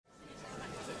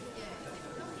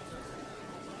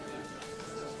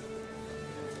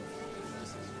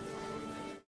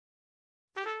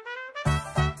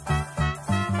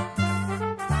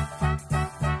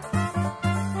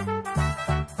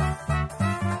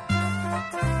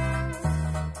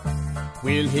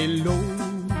Well, hello,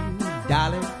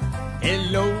 Dolly,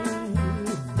 hello,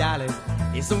 Dolly.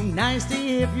 It's so nice to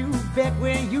have you back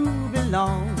where you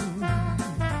belong.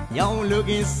 You're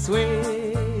looking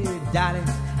sweet, Dolly,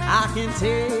 I can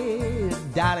tell,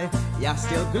 Dolly. You're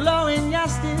still glowing, you're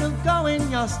still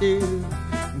going, you're still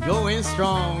going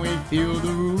strong. We feel the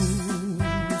room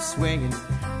swinging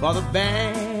for the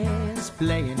band's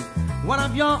playing one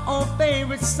of your old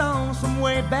favorite songs from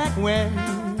way back when.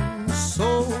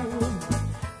 So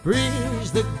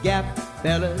bridge the gap,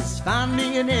 fellas, find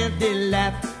me an empty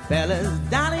lap, fellas.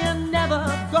 Dolly, you'll never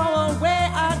go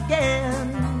away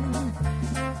again.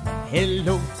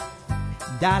 Hello,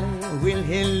 Dolly, well,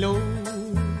 hello,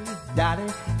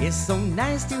 Dolly. It's so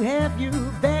nice to have you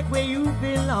back where you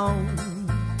belong.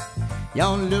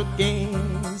 You're looking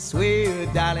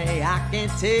sweet, Dolly, I can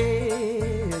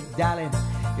tell, Dolly.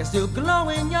 You're still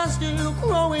glowing, you're still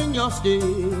growing, you're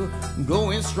still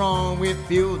going strong. We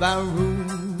feel the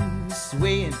room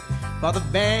swaying, for the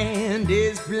band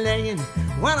is playing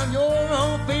one of your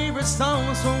old favorite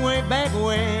songs from way back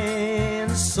when.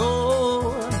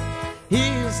 So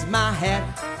here's my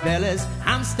hat, fellas,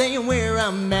 I'm staying where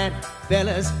I'm at,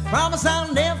 fellas. Promise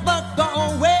I'll never go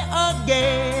away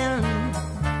again.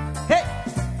 Hey!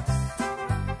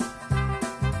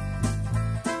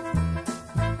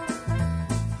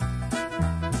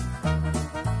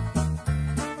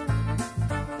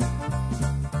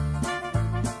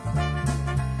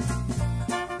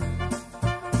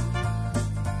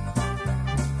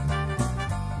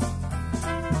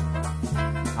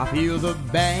 I feel the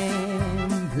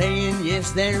band playing,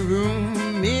 yes, that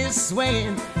room is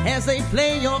swaying as they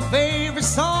play your favorite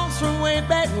songs from way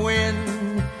back when.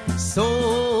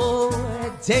 So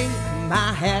take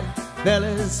my hat,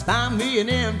 fellas, find me an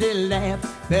empty lap,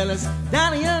 fellas.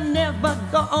 Dolly, you'll never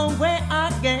go away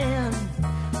again.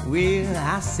 Well,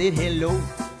 I said hello,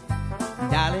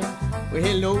 Dolly, well,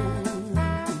 hello,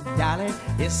 Dolly.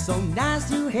 It's so nice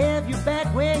to have you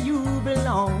back where you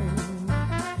belong.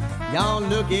 Y'all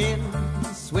looking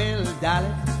swell,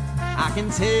 Dolly, I can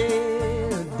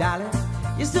tell, Dolly.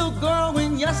 You're still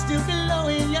growing, you're still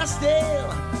glowing, you're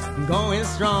still going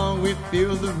strong. We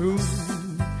feel the room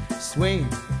swaying,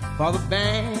 for the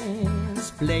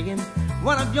band's playing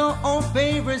one of your own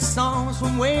favorite songs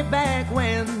from way back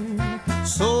when.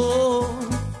 So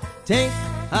take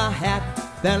a hat,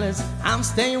 fellas, I'm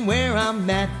staying where I'm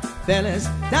at, fellas.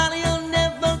 Dolly, you'll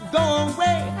never go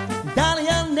away, Dolly,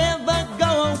 you'll never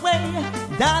go away,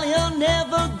 Dolly, you'll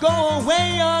never go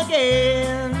away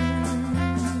again.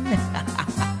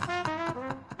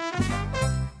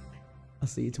 I'll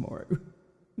see you tomorrow.